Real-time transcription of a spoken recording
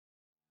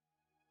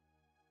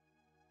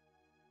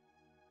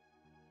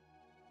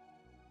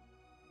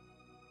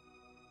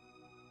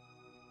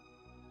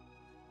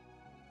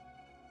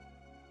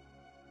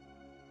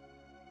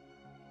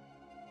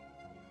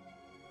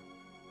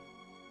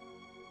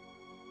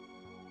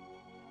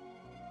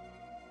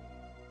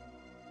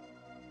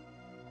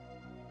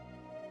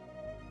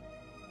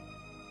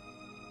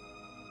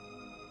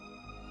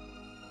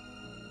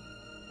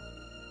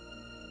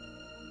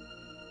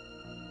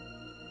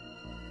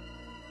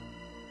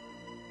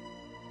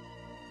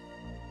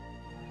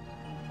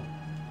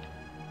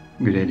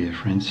Good day, dear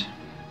friends.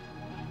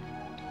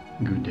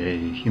 Good day,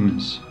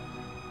 humans.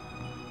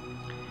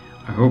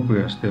 I hope we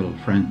are still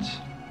friends.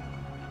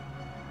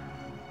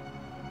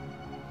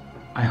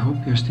 I hope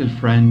you're still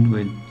friend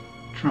with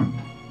Trump.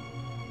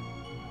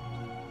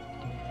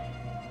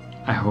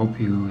 I hope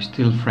you're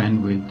still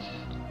friend with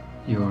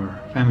your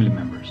family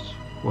members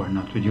who are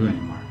not with you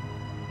anymore.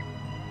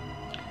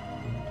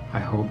 I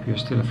hope you're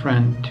still a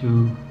friend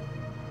to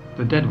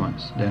the dead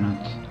ones. They're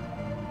not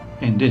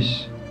in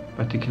this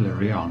particular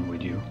realm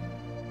with you.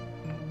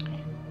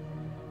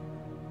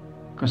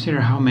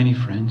 Consider how many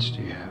friends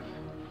do you have?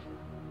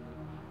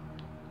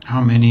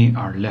 How many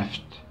are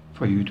left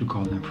for you to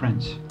call them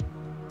friends?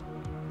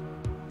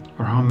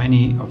 Or how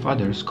many of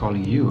others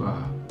calling you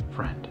a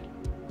friend?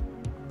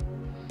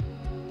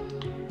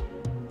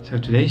 So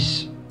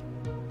today's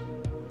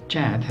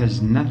chat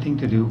has nothing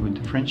to do with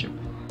the friendship.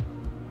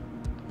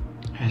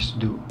 It has to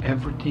do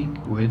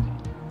everything with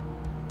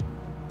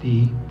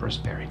the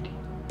prosperity.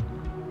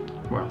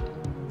 Well,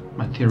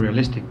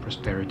 materialistic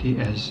prosperity,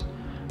 as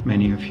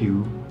many of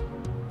you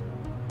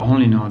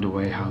only know the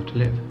way how to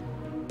live.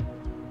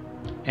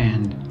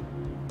 And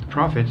the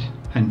profit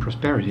and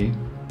prosperity,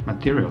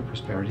 material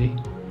prosperity,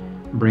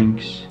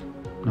 brings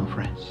no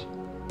friends.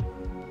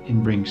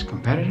 It brings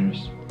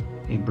competitors,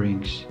 it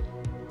brings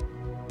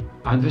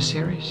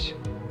adversaries,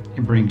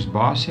 it brings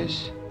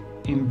bosses,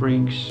 it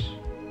brings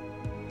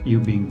you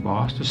being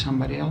boss to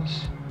somebody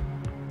else,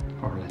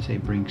 or let's say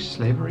brings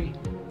slavery,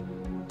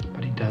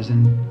 but it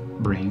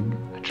doesn't bring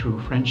a true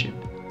friendship.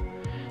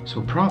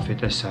 So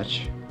profit as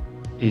such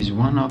is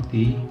one of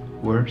the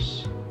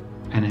worst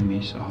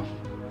enemies of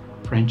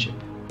friendship.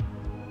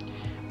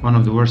 One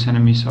of the worst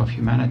enemies of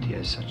humanity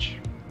as such.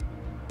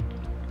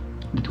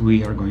 That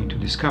we are going to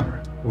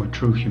discover what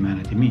true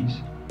humanity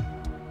means.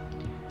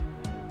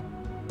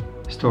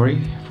 The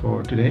story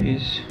for today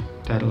is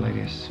titled like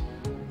this: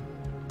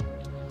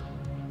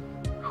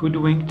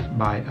 Hoodwinked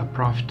by a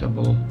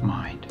Profitable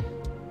Mind.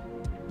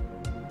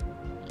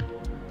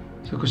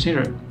 So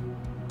consider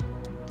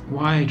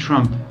why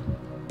Trump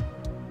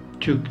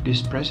took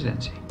this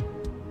presidency.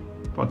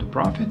 For the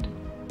profit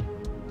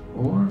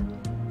or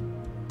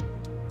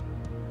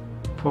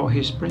for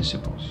his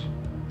principles?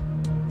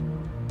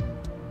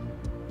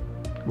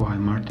 Why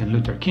Martin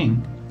Luther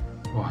King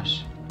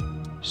was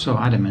so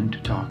adamant to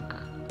talk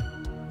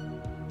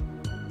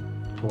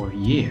for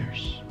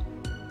years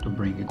to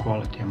bring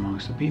equality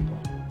amongst the people?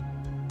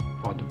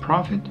 For the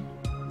profit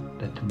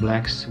that the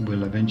blacks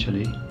will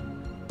eventually,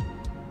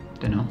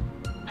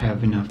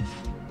 have enough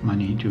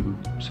money to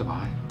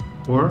survive?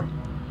 Or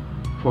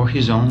for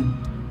his own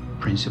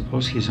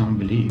principles, his own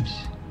beliefs,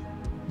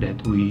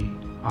 that we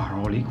are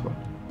all equal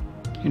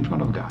in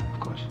front of God, of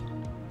course.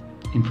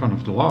 In front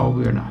of the law,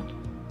 we are not.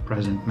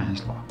 Present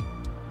man's law.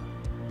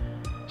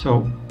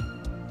 So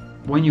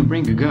when you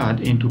bring a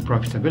God into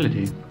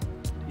profitability,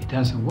 it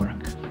doesn't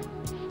work.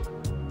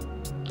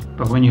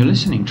 But when you're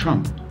listening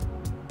Trump,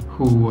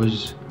 who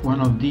was one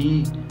of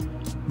the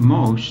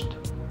most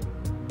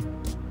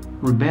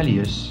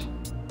rebellious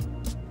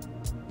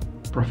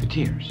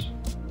profiteers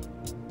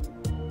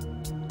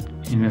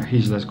in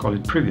his, let's call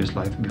it, previous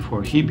life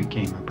before he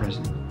became a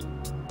president.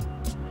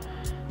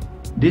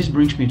 This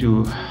brings me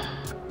to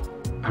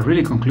a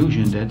really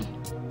conclusion that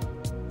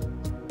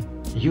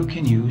you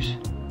can use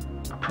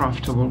a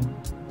profitable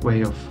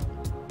way of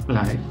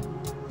life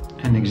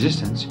and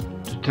existence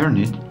to turn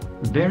it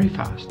very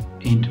fast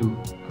into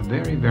a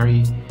very,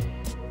 very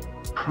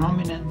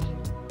prominent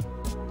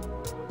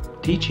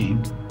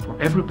teaching for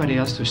everybody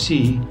else to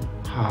see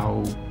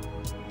how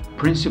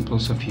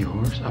principles of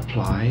yours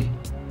apply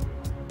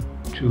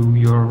to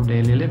your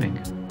daily living,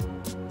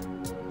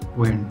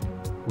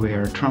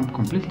 where Trump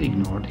completely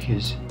ignored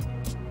his,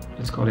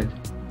 let's call it,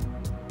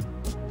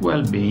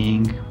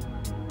 well-being,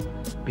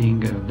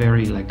 being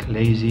very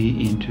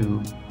lazy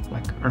into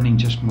earning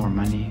just more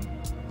money,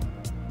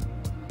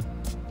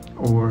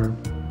 or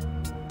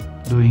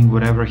doing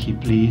whatever he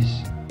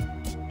please.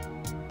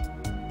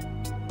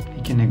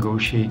 He can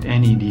negotiate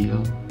any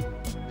deal.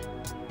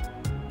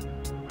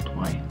 But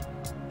why?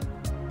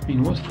 I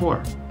mean, what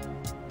for?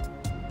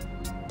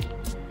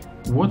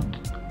 What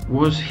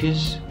was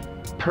his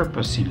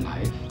purpose in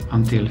life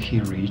until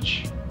he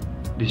reached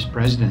this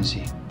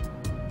presidency?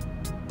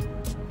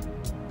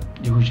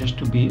 It was just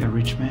to be a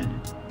rich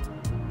man.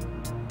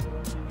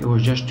 It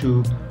was just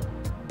to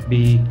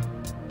be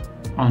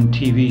on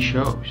TV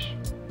shows.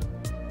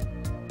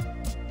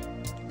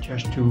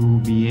 Just to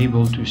be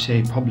able to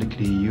say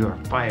publicly, you are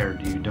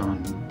fired, you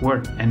don't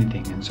worth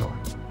anything, and so on.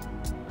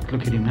 But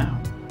look at him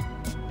now.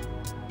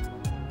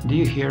 Do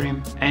you hear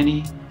him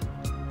any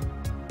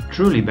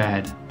truly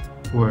bad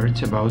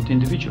words about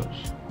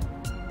individuals?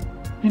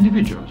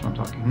 Individuals, I'm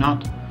talking,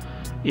 not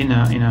in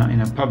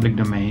a public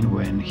domain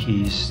when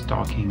he's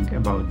talking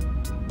about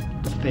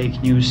the fake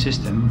news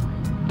system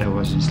that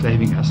was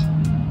enslaving us,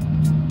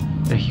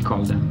 that he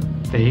called them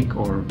fake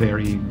or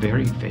very,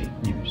 very fake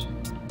news.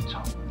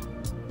 So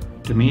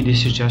to me,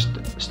 this is just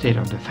a state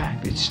of the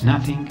fact. It's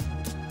nothing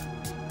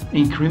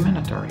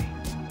incriminatory.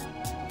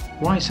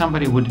 Why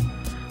somebody would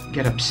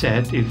get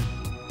upset if,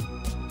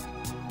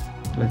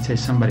 let's say,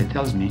 somebody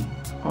tells me,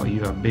 oh,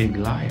 you're a big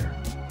liar.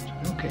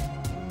 So, okay,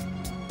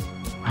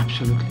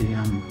 absolutely,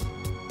 I'm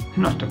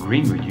not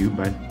agreeing with you,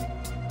 but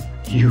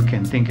you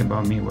can think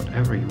about me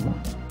whatever you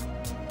want.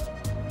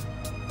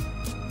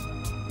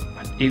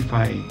 But if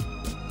I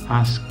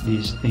ask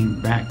this thing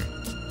back,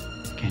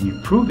 can you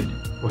prove it,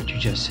 what you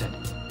just said?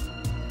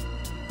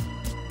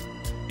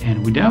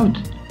 And without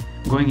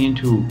going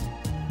into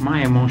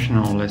my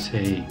emotional, let's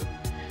say,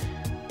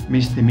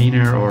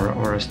 misdemeanor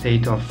or a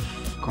state of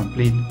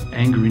complete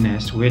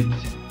angriness with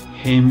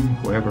him,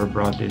 whoever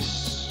brought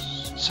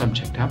this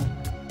subject up,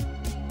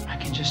 I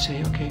can just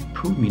say, okay,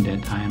 prove me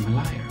that I am a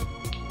liar.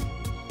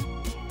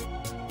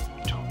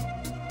 So,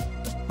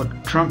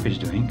 what Trump is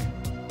doing,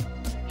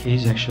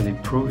 he's actually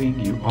proving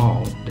you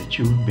all that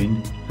you've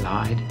been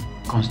lied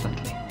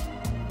constantly.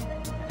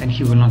 And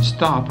he will not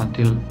stop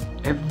until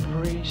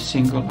every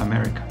single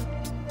American,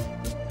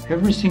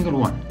 every single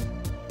one,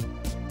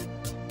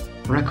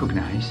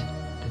 recognize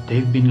that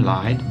they've been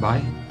lied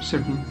by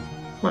certain,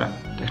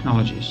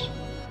 technologies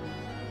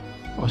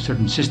or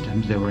certain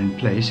systems that were in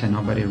place and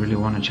nobody really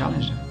want to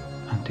challenge them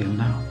until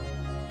now.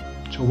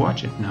 So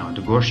watch it now.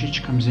 The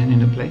Gorsuch comes in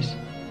the place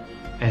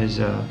as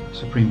a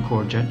Supreme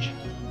Court judge.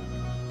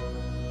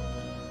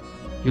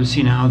 You'll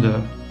see now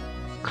the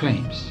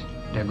claims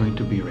that are going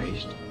to be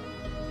raised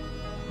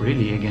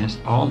really against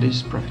all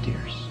these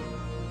profiteers,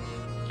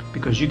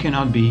 because you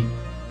cannot be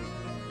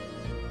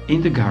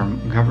in the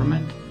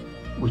government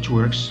which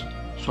works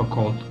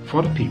so-called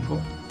for the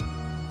people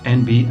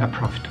and be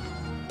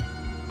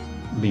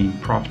being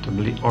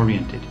profitably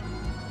oriented.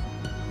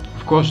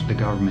 Of course the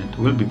government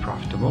will be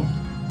profitable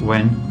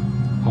when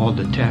all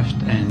the theft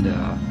and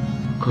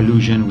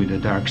collusion with the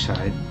dark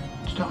side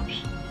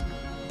stops,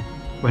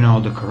 when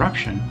all the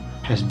corruption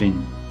has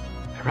been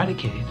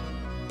eradicated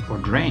or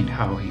drained,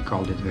 how he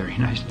called it very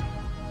nicely.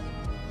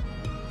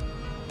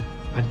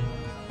 But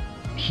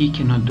he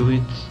cannot do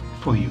it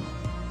for you.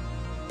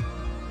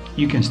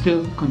 You can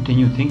still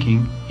continue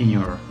thinking in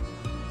your,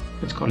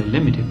 let's call it,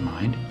 limited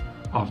mind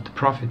of the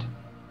prophet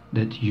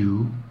that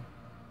you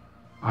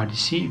are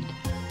deceived.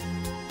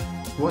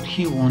 What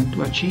he wants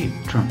to achieve,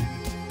 Trump.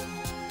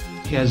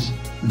 He has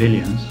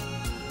billions,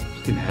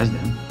 still has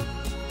them,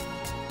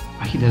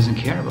 but he doesn't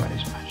care about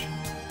it as much.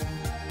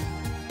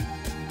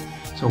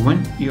 So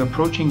when you're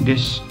approaching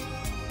this,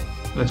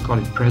 let's call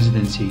it,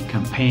 presidency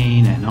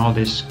campaign and all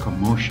this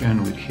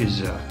commotion with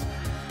his,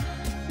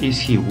 is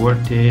he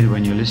worth it,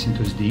 when you listen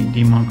to his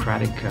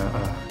democratic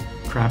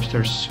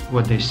crapsters,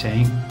 what they're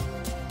saying,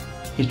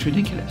 it's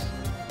ridiculous,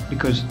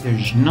 because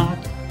there's not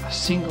a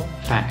single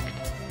fact,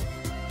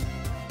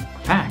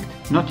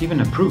 not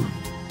even a proof.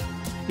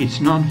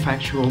 It's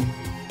non-factual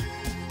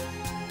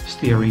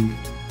steering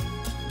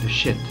the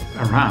shit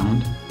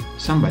around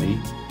somebody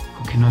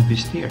who cannot be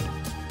steered.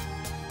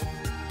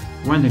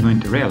 When they're going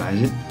to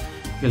realize it,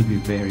 it'll be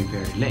very,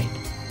 very late.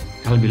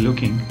 I'll be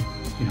looking,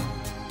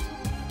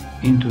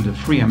 into the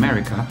free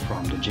America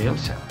from the jail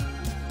cell.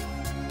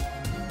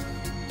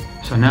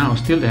 So now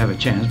still they have a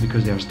chance,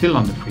 because they are still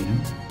on the freedom.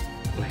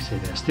 Like I say,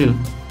 they're still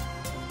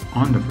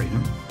on the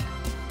freedom.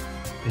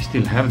 They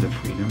still have the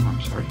freedom, I'm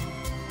sorry.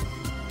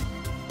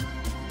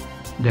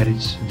 That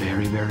it's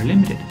very, very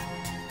limited.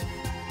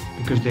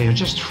 Because they are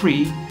just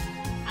free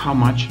how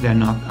much they're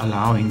not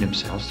allowing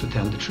themselves to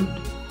tell the truth.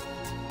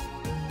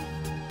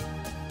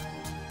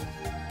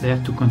 They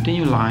have to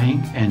continue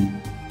lying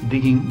and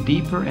digging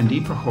deeper and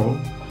deeper hole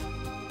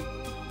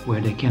where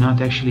they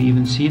cannot actually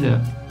even see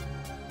the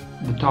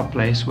top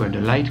place where the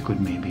light could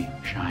maybe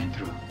shine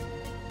through.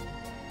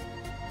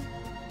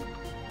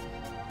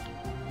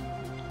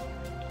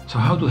 So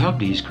how to help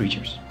these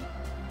creatures?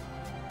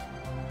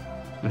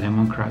 The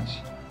Democrats,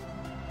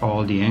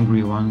 all the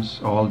angry ones,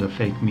 all the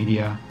fake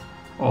media,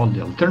 all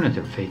the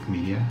alternative fake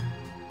media.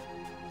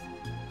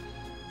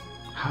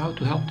 How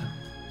to help them?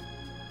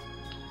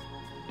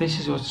 This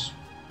is what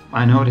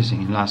I'm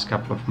noticing in the last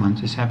couple of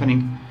months is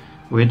happening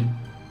with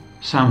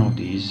some of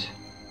these.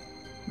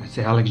 Let's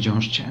say Alex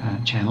Jones'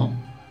 channel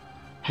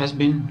has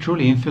been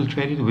truly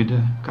infiltrated with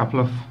a couple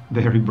of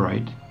very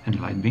bright and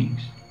light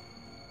beings.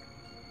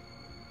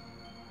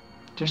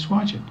 Just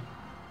watch it.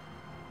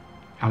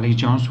 Alex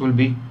Jones will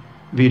be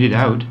weeded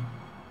out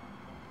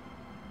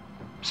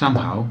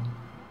somehow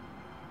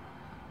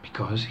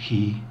because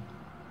he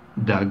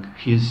dug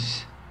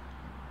his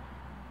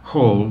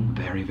hole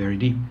very, very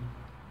deep.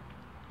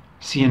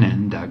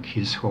 CNN dug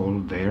his hole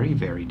very,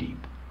 very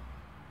deep.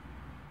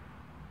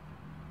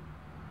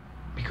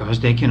 Because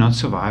they cannot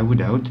survive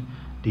without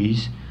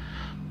these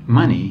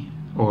money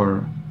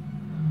or,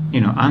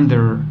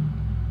 underlying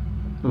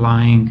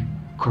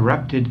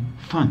corrupted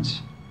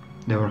funds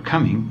that were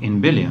coming in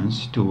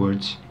billions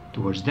towards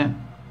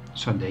them.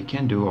 So they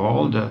can do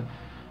all the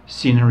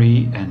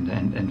scenery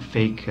and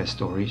fake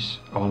stories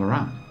all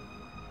around.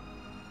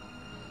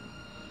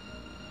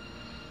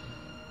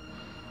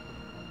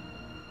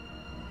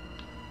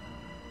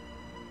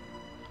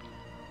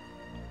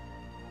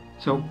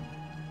 So,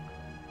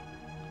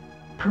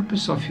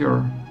 purpose of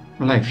your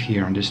life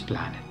here on this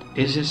planet.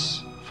 Is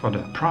this for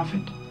the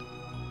profit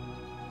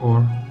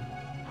or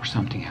for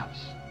something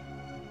else?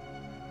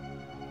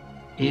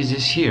 Is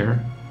this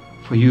here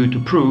for you to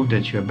prove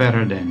that you're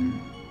better than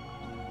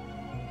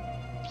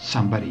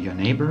somebody, your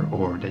neighbor,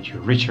 or that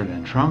you're richer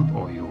than Trump,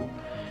 or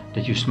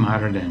that you're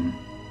smarter than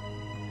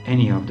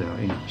any of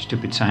the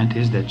stupid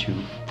scientists that you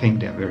think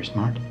they're very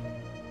smart?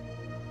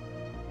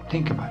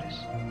 Think about this.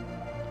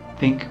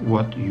 Think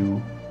what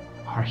you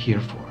are here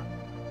for.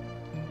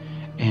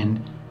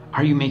 And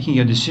are you making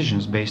your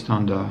decisions based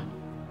on the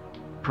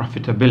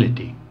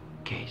profitability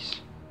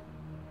case?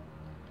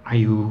 Are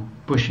you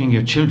pushing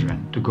your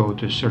children to go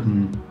to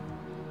certain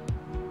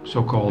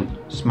so-called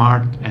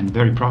smart and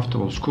very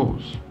profitable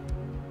schools,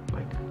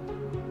 like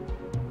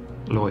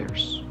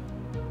lawyers,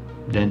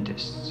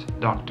 dentists,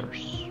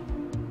 doctors?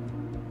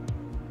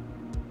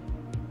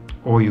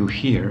 Or are you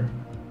here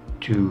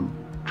to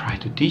try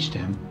to teach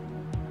them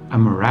a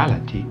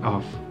morality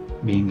of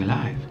being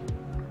alive?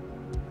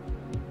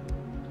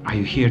 Are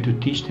you here to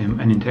teach them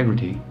an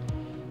integrity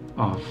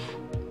of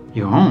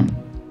your own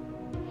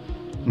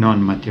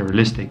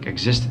non-materialistic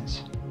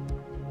existence,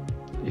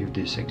 if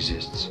this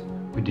exists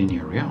within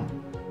your realm?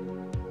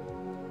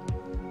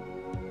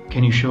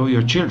 Can you show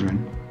your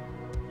children,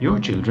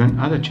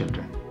 other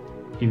children,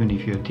 even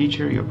if you're a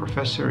teacher, you're a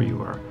professor,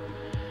 you are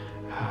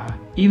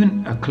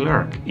even a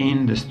clerk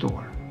in the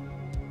store,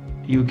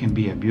 you can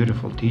be a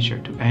beautiful teacher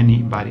to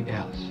anybody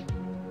else.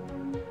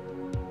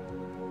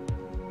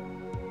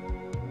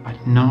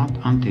 But not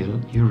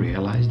until you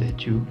realize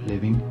that you're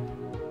living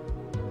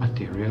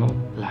material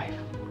life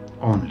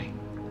only.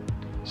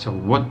 So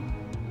what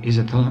is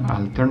an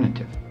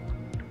alternative?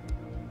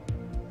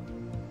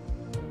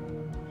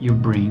 You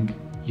bring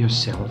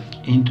yourself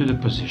into the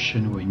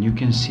position when you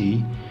can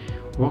see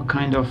what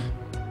kind of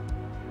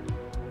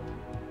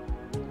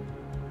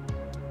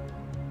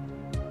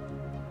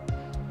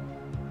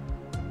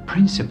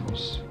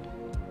principles,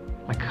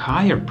 like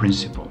higher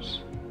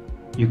principles,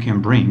 you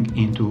can bring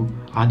into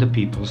other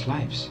people's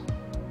lives.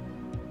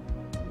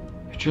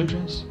 Your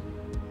children's,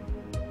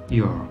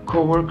 your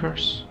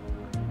co-workers,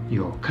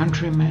 your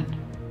countrymen.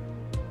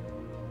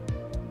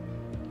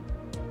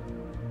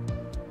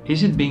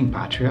 Is it being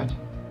patriot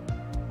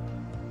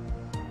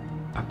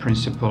a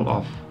principle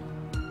of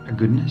a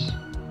goodness?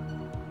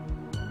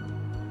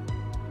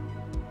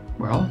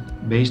 Well,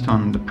 based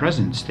on the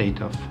present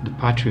state of the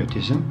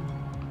patriotism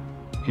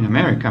in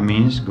America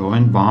means go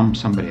and bomb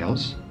somebody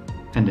else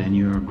and then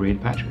you're a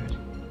great patriot.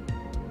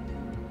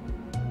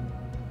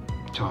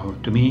 So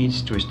to me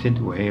it's a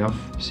twisted way of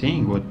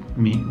seeing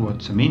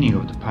what's the meaning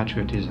of the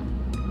patriotism.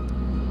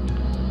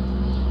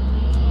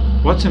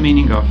 What's the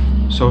meaning of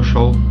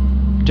social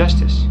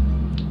justice?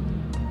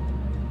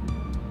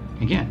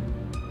 Again,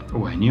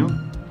 when you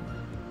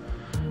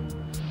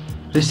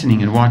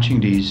listening and watching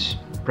these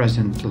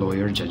present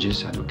lawyers,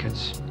 judges,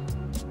 advocates,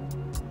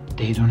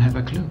 they don't have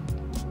a clue.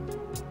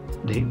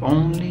 They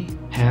only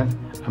have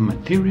a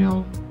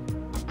material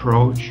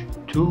approach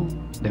to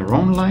their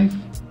own life,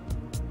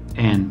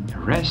 and the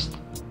rest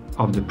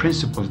of the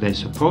principles they're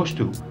supposed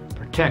to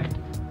protect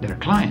their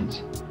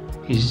clients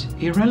is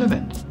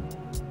irrelevant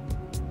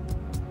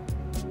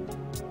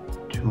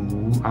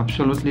to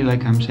absolutely,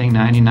 like I'm saying,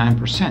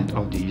 99%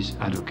 of these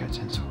advocates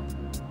and so on.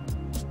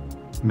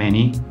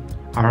 Many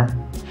are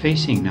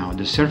facing now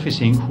the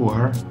surfacing who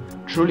are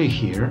truly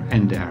here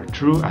and they are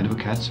true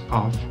advocates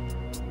of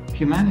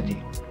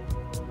humanity,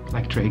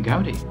 like Trey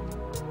Gowdy,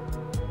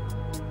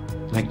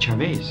 like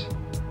Chavez,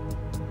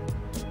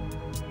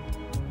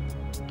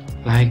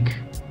 like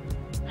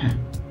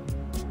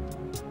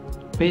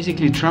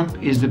basically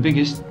Trump is the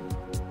biggest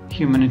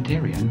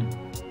humanitarian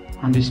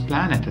on this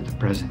planet at the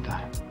present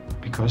time,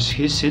 because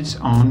he sits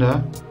on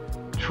the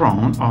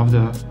throne of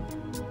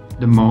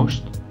the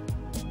most,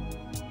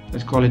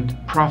 let's call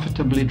it,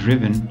 profitably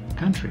driven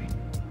country,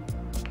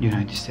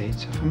 United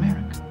States of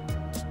America.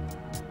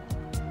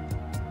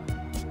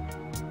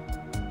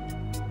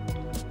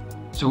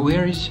 So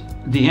where is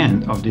the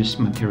end of this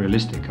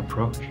materialistic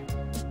approach?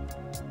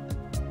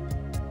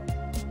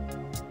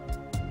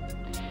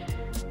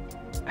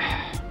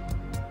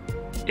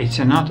 It's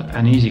not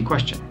an easy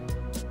question.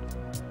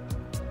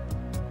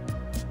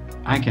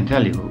 I can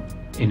tell you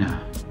in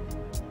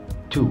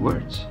 2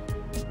 words.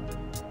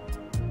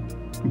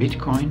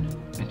 Bitcoin,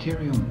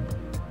 Ethereum.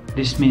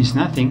 This means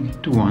nothing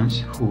to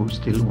ones who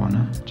still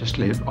wanna just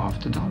live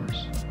off the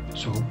dollars.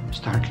 So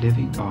start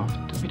living off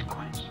the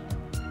Bitcoins.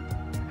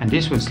 And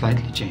this will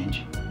slightly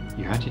change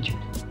your attitude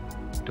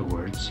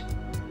towards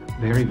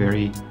very,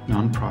 very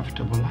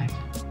non-profitable life.